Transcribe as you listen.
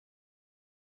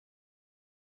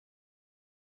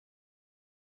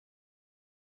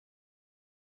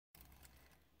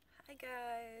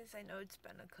guys. I know it's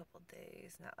been a couple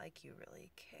days, not like you really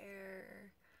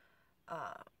care.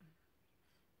 Um,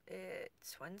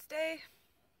 it's Wednesday.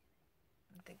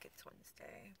 I think it's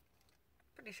Wednesday.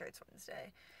 Pretty sure it's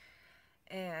Wednesday.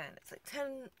 And it's like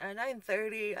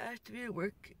 9:30. I have to be at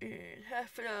work in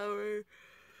half an hour.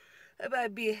 I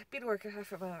might be to work in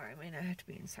half an hour. I mean, I have to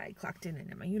be inside, clocked in,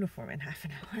 and in my uniform in half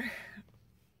an hour.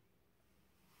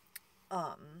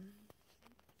 um,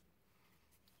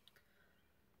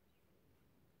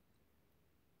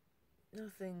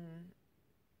 Nothing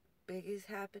big is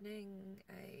happening.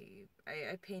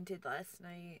 I painted last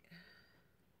night.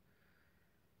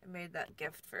 I made that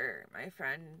gift for my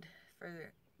friend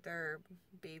for their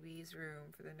baby's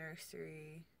room for the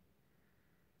nursery.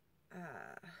 What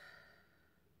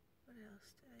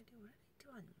else did I do? What did I do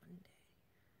on Monday?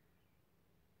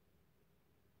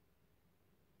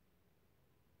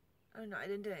 Oh no, I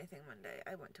didn't do anything Monday.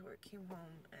 I went to work, came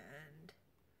home, and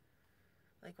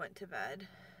went to bed.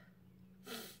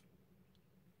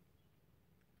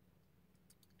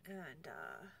 And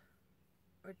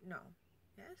or no,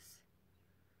 yes.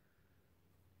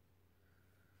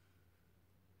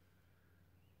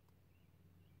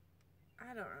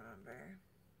 I don't remember.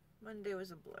 Monday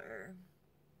was a blur.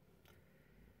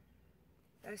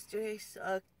 Yesterday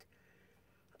sucked.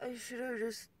 I should have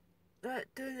just not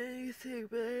done anything,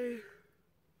 but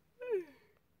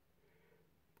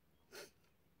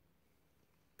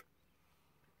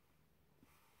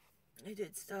I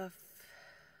did stuff.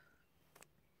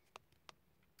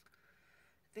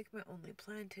 I think my only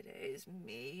plan today is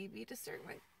maybe to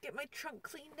get my trunk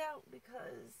cleaned out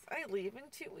because I leave in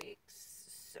 2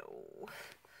 weeks. So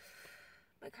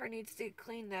my car needs to get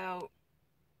cleaned out.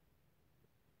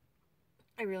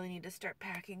 I really need to start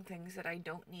packing things that I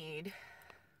don't need.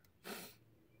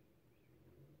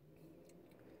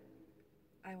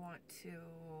 I want to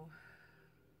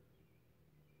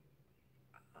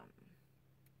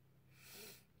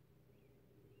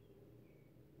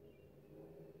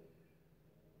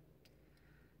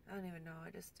I don't even know.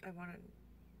 I want to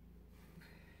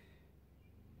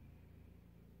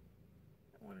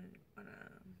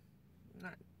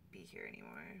not be here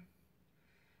anymore.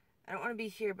 I don't want to be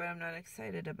here, but I'm not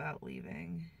excited about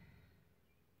leaving.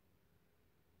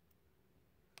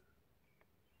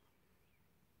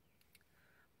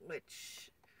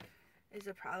 Which is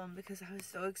a problem because I was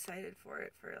so excited for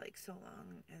it for so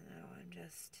long, and now I'm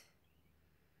just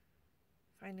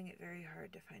finding it very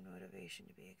hard to find motivation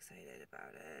to be excited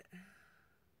about it.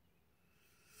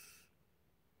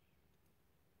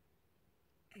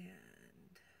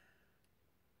 And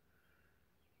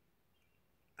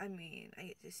I mean, I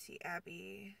get to see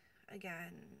Abby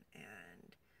again,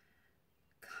 and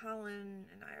Colin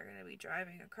and I are going to be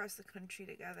driving across the country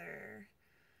together,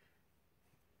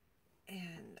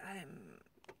 and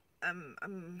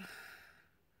I'm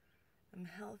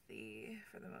healthy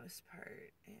for the most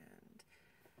part, and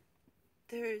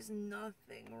there is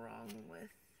nothing wrong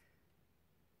with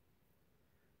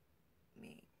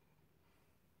me.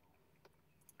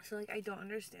 So I don't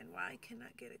understand why I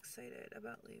cannot get excited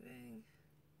about leaving.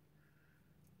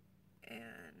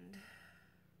 And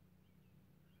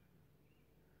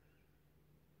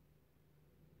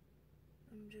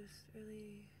I'm just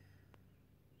really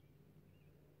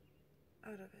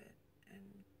out of it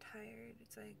and tired.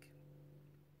 It's like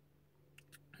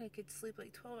I could sleep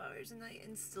 12 hours a night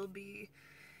and still be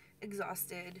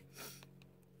exhausted.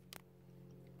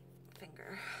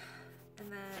 Finger. And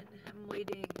then I'm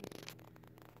waiting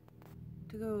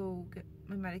to go get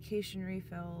my medication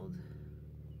refilled.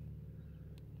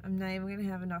 I'm not even gonna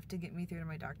have enough to get me through to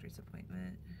my doctor's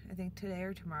appointment. I think today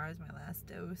or tomorrow is my last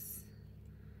dose.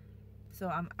 So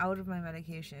I'm out of my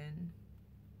medication.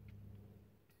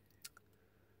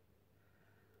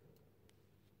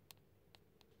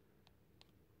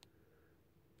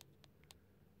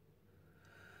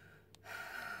 God,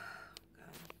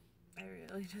 I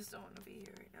really just don't want to be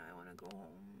here right now. I want to go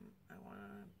home. I want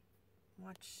to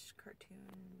watch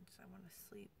cartoons. I want to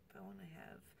sleep. I want to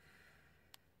have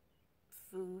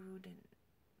food and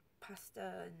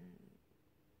pasta and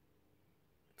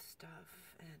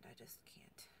stuff, and I just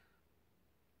can't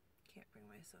bring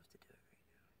myself to do it right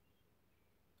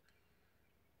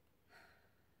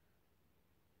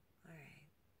now.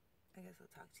 Alright, I guess I'll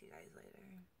talk to you guys later.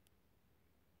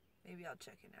 Maybe I'll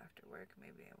check in after work,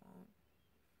 maybe I won't.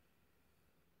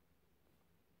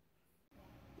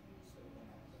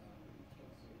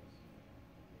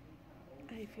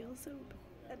 I feel so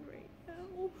bad right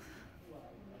now.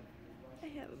 I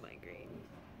have a migraine,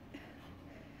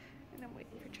 and I'm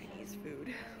waiting for Chinese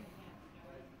food.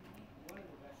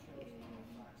 And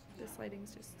this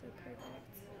lighting's just so perfect.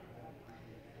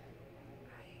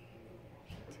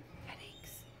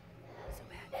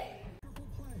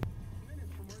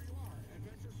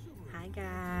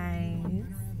 guys.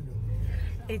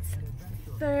 It's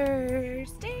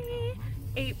Thursday,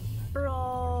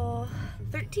 April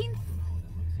 13th,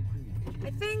 I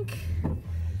think.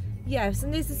 Yeah, if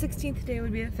Sunday's the 16th, today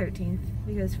would be the 13th,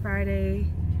 because Friday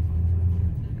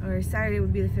or Saturday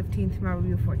would be the 15th, tomorrow would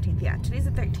be the 14th. Yeah, today's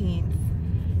the 13th.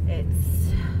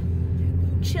 It's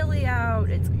chilly out,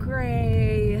 it's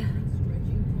gray,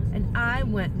 and I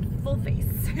went full face.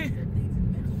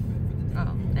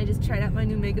 I just tried out my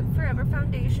new Makeup Forever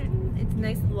foundation. It's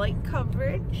nice light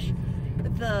coverage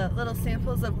with the little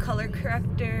samples of color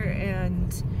corrector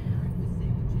and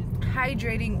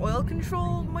hydrating oil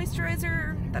control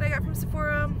moisturizer that I got from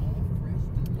Sephora.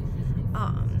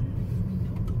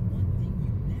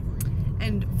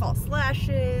 And false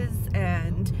lashes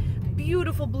and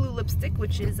beautiful blue lipstick,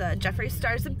 which is Jeffree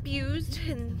Star's Abused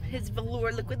in his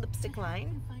velour liquid lipstick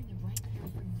line.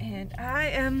 And I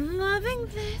am loving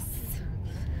this.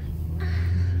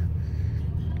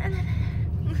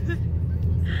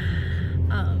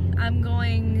 I'm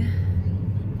going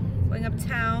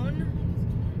uptown.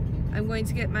 I'm going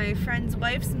to get my friend's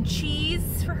wife some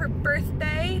cheese for her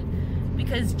birthday,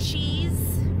 because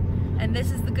cheese, and this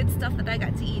is the good stuff that I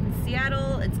got to eat in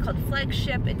Seattle. It's called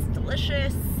Flagship. It's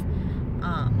delicious.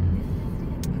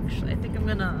 Actually, I think I'm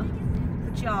gonna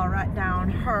put y'all right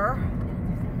down her.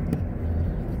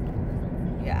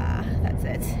 Yeah, that's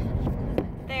it.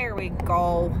 There we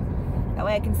go. That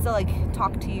way I can still like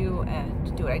talk to you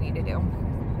and do what I need to do.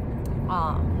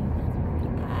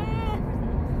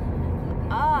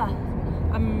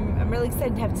 I'm really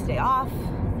excited to have today off.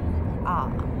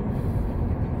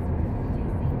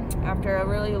 After a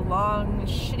really long,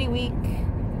 shitty week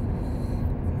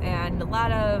and a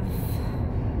lot of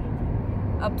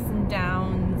ups and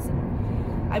downs.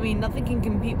 I mean, nothing can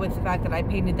compete with the fact that I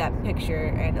painted that picture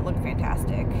and it looked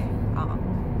fantastic.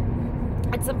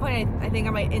 At some point, I think I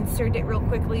might insert it real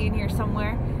quickly in here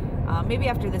somewhere. Maybe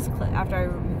after this clip, after I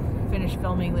finish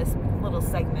filming this little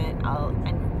segment, I'll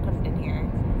put it in here,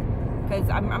 because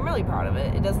I'm really proud of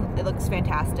it. It looks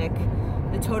fantastic.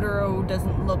 The Totoro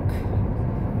doesn't look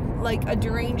like a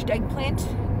deranged eggplant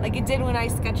like it did when I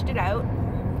sketched it out.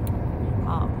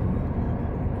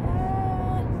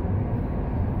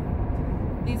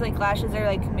 These like lashes are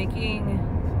like making,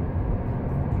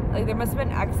 like there must have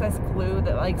been excess glue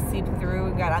that like seeped through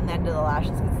and got on the end of the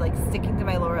lashes. It's like sticking to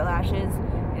my lower lashes,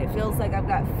 and it feels like I've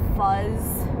got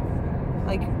fuzz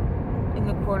like in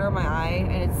the corner of my eye,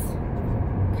 and it's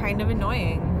kind of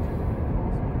annoying.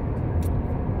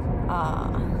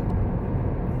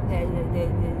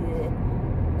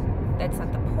 That's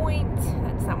not the point.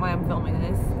 That's not why I'm filming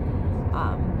this.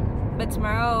 But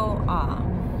tomorrow,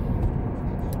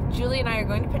 Julie and I are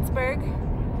going to Pittsburgh,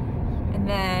 and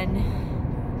then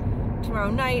tomorrow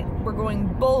night we're going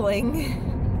bowling.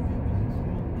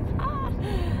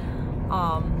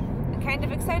 I'm kind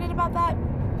of excited about that.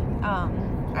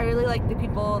 I really like the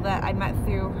people that I met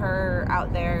through her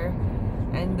out there,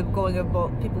 and the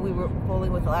people we were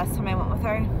bowling with the last time I went with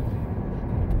her.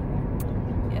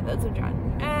 Yeah, those are drawn.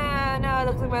 No, it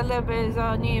looks like my lip is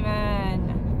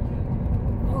uneven.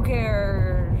 Who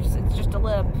cares? It's just a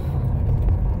lip.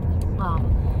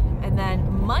 And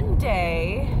then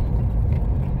Monday,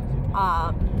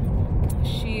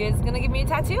 she is gonna give me a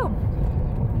tattoo.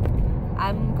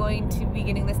 I'm going to be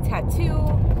getting this tattoo,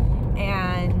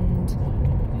 and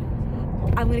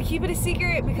I'm gonna keep it a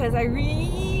secret because I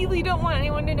really don't want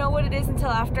anyone to know what it is until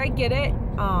after I get it.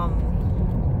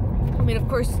 I mean, of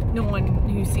course, no one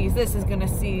who sees this is gonna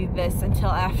see this until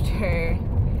after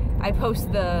I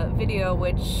post the video,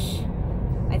 which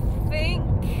I think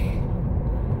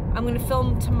I'm gonna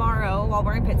film tomorrow while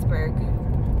we're in Pittsburgh.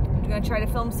 I'm gonna try to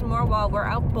film some more while we're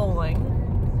out bowling,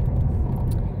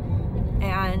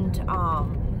 and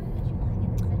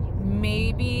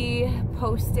maybe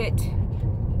post it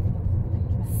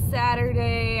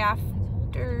Saturday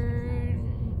after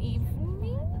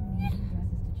evening.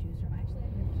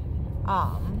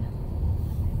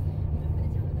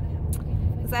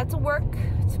 Because I have to work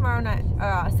tomorrow night,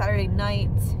 Saturday night,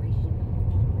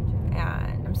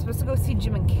 and I'm supposed to go see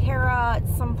Jim and Kara at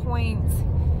some point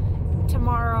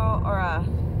tomorrow, or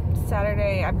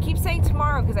Saturday. I keep saying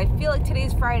tomorrow because I feel like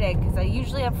today's Friday, because I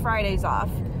usually have Fridays off,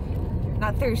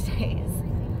 not Thursdays.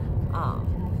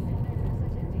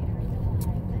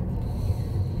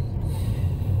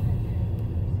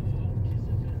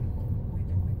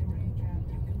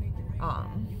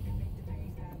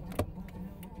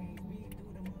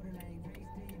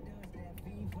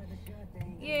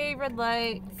 Yay, red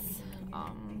lights.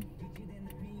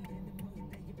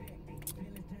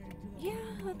 Yeah,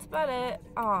 that's about it.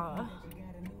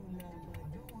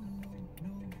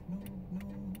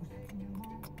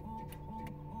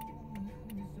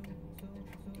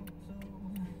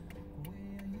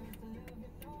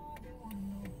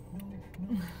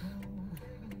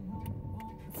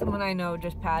 Someone I know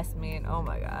just passed me, and oh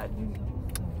my god.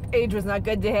 Age was not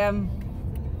good to him.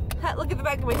 Look at the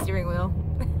back of my steering wheel.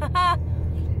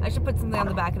 I should put something on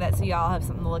the back of that so y'all have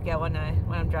something to look at when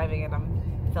I'm driving and I'm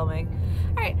filming.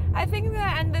 Alright, I think I'm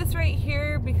gonna end this right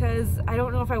here because I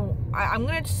don't know if I'm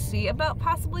gonna see about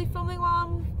possibly filming while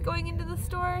I'm going into the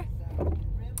store.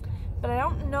 But I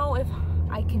don't know if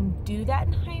I can do that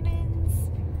in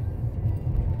Heinen's.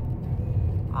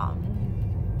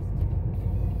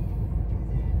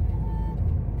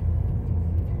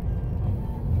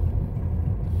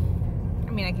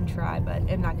 I mean, I can try, but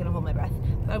I'm not gonna hold my breath.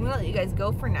 But I'm gonna let you guys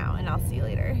go for now, and I'll see you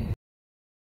later.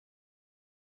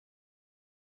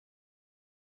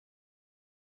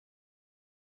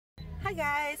 Hi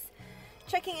guys,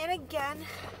 checking in again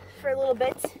for a little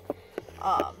bit.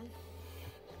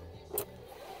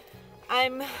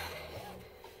 I'm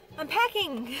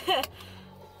unpacking.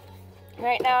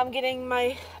 Right now I'm getting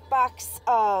my box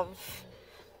of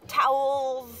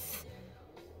towels,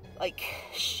 like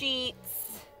sheets,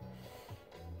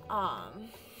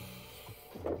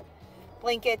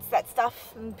 blankets, that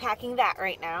stuff. I'm packing that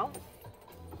right now.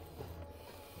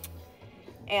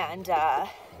 And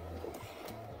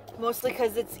mostly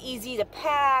because it's easy to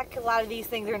pack. A lot of these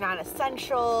things are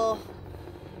non-essential.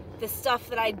 The stuff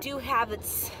that I do have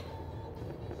that's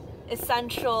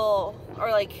essential,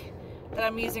 or like that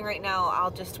I'm using right now,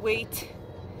 I'll just wait.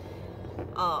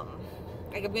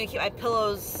 Like I'm gonna keep my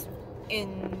pillows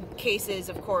in cases,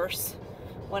 of course,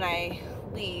 when I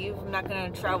leave. I'm not gonna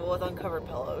travel with uncovered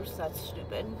pillows. That's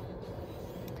stupid.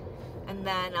 And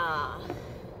then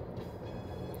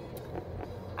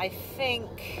I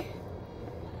think,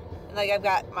 like, I've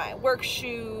got my work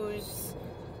shoes,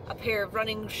 a pair of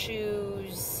running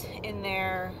shoes in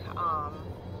there.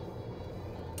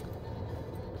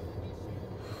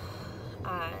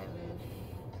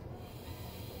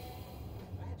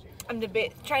 I'm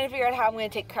trying to figure out how I'm going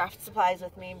to take craft supplies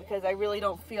with me, because I really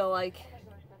don't feel like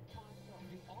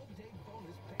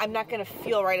I'm not going to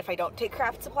feel right if I don't take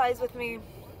craft supplies with me.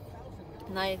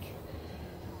 Like,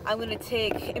 I'm going to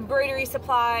take embroidery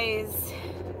supplies,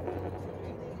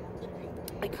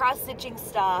 like cross-stitching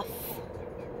stuff,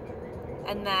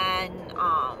 and then,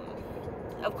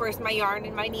 of course, my yarn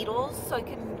and my needles so I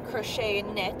can crochet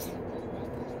and knit.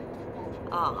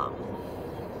 I'm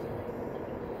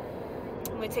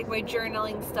going to take my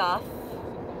journaling stuff,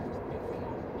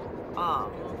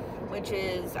 which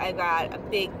is, I've got a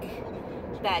big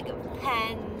bag of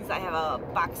pens, I have a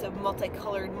box of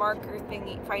multicolored marker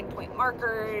thingy, fine point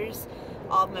markers,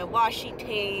 all of my washi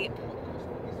tape,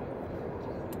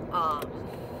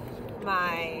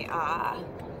 my,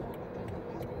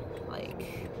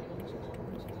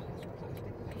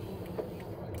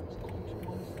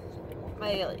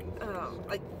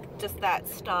 like just that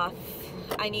stuff.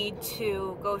 I need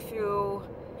to go through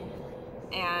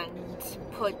and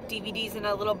put DVDs in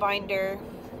a little binder,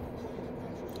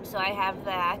 so I have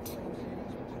that.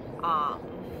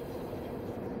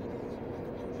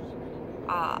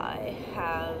 I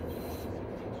have,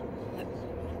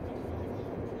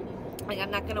 like,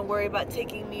 I'm not gonna worry about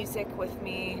taking music with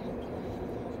me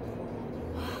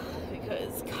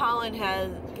because Colin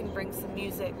can bring some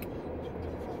music.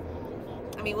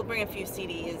 I mean, we'll bring a few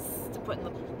CDs to put in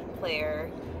the player,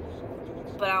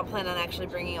 but I don't plan on actually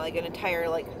bringing like an entire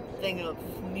thing of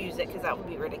music, because that would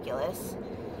be ridiculous.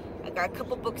 I got a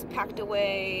couple books packed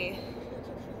away.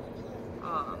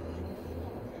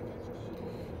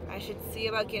 I should see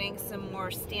about getting some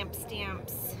more stamps.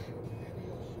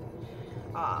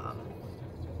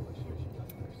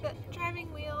 That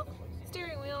driving wheel,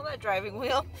 steering wheel, that driving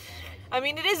wheel. I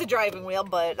mean, it is a driving wheel,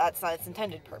 but that's not its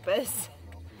intended purpose.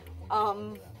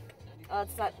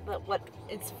 That's not what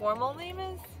its formal name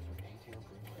is.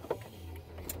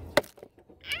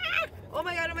 Ah! Oh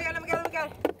my god, oh my god, oh my god, oh my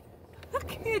god.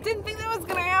 Okay, I didn't think that was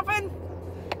gonna happen.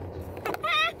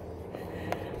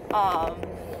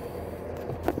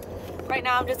 Right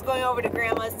now I'm just going over to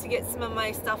Grandma's to get some of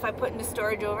my stuff I put into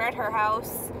storage over at her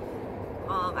house.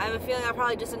 I have a feeling I'll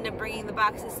probably just end up bringing the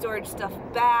box of storage stuff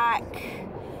back.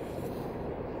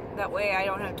 That way I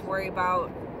don't have to worry about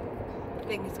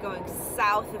things going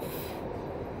south, if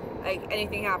like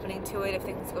anything happening to it, if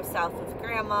things go south with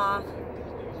Grandma.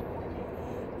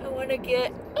 I want to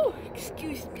get, oh,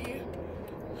 excuse me,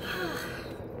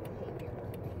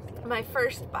 my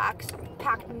first box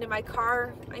packed into my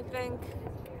car, I think.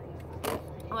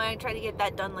 I want to try to get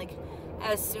that done like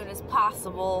as soon as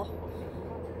possible.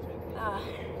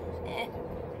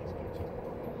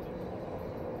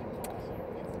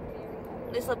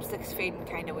 This lipstick's fading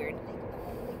kind of weird.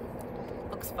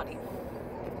 Looks funny.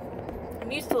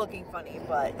 I'm used to looking funny,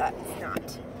 but that's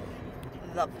not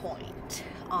the point. that.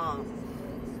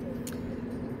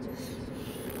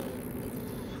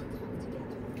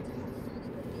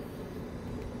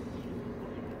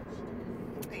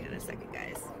 Hang on a second,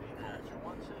 guys.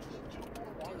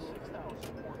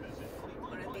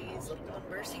 One of these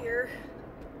numbers here.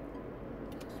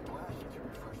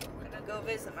 I'm gonna go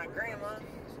visit my grandma.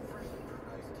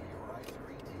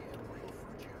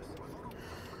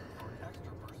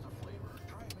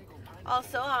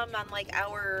 Also, I'm on like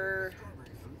hour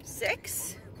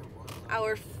 6,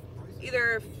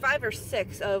 either 5 or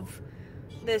 6 of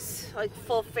this like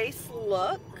full face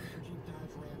look.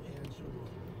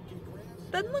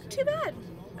 Doesn't look too bad.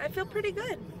 I feel pretty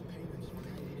good.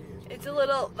 It's a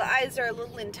little, the eyes are a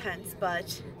little intense,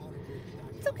 but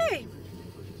it's okay.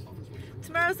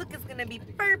 Tomorrow's look is gonna be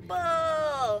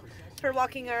purple for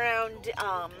walking around,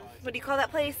 what do you call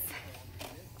that place?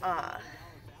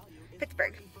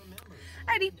 Pittsburgh.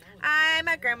 Alrighty, I'm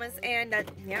at Grandma's, and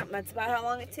that's about how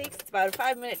long it takes. It's about a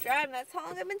 5-minute drive, and that's how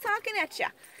long I've been talking at ya.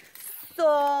 So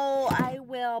I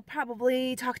will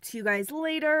probably talk to you guys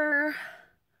later.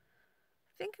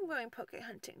 I think I'm going poke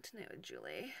hunting tonight with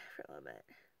Julie for a little bit.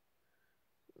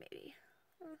 Maybe.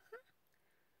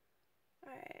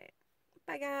 Alright.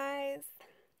 Bye, guys.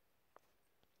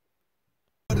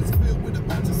 It's filled with a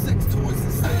bunch of sex toys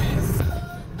and sex.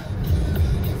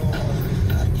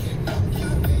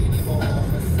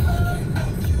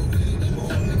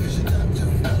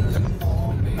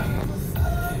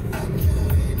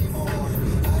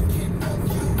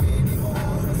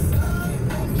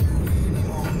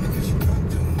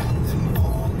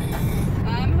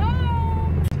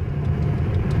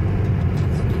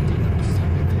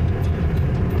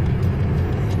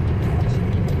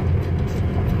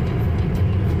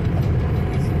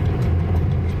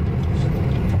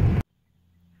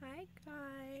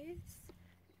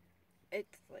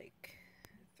 It's like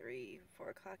 3, 4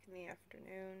 o'clock in the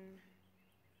afternoon.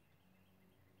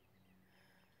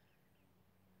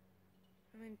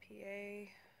 I'm in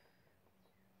PA.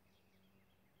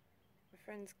 My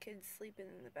friend's kid's sleeping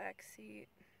in the back seat.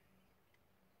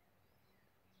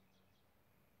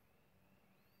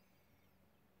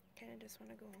 Kinda just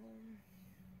want to go home.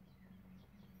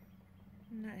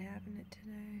 I'm not having it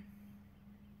today.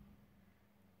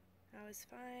 I was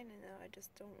fine, and now I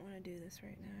just don't want to do this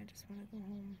right now. I just want to go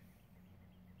home.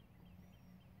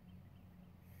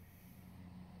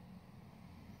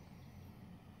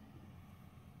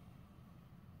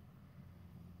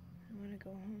 I want to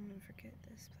go home and forget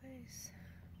this place.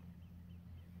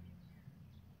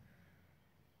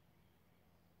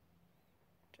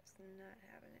 Just not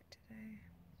having it today.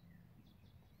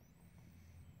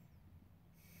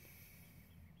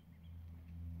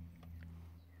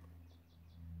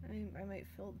 I might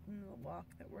film the walk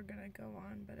that we're gonna go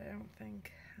on, but I don't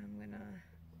think I'm gonna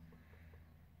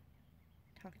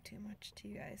talk too much to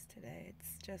you guys today.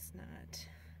 It's just not.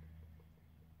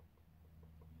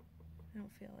 I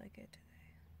don't feel like it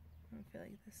today. I don't feel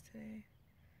like this today.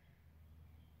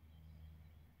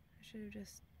 I should have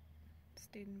just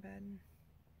stayed in bed.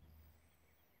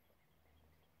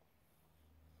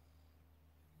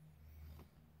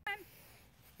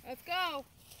 Let's go.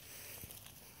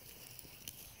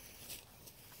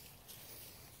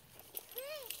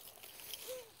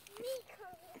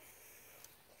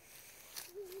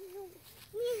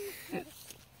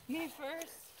 Me first.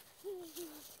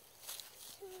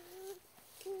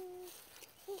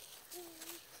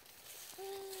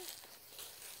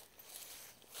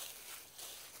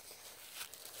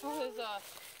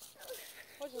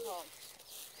 What's it called?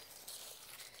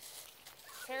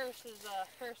 Harris's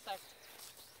hair section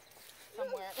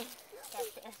somewhere back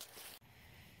there.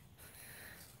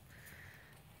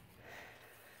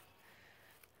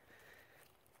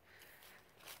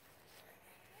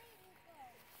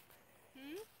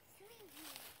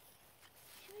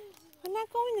 I'm not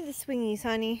going to the swingies,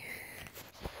 honey.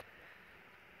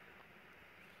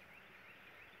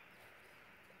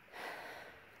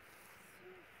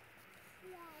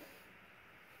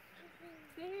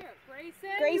 Stay here, Grayson.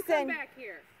 Grayson. You come back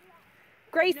here.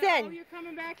 Grayson. No, you're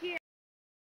coming back here.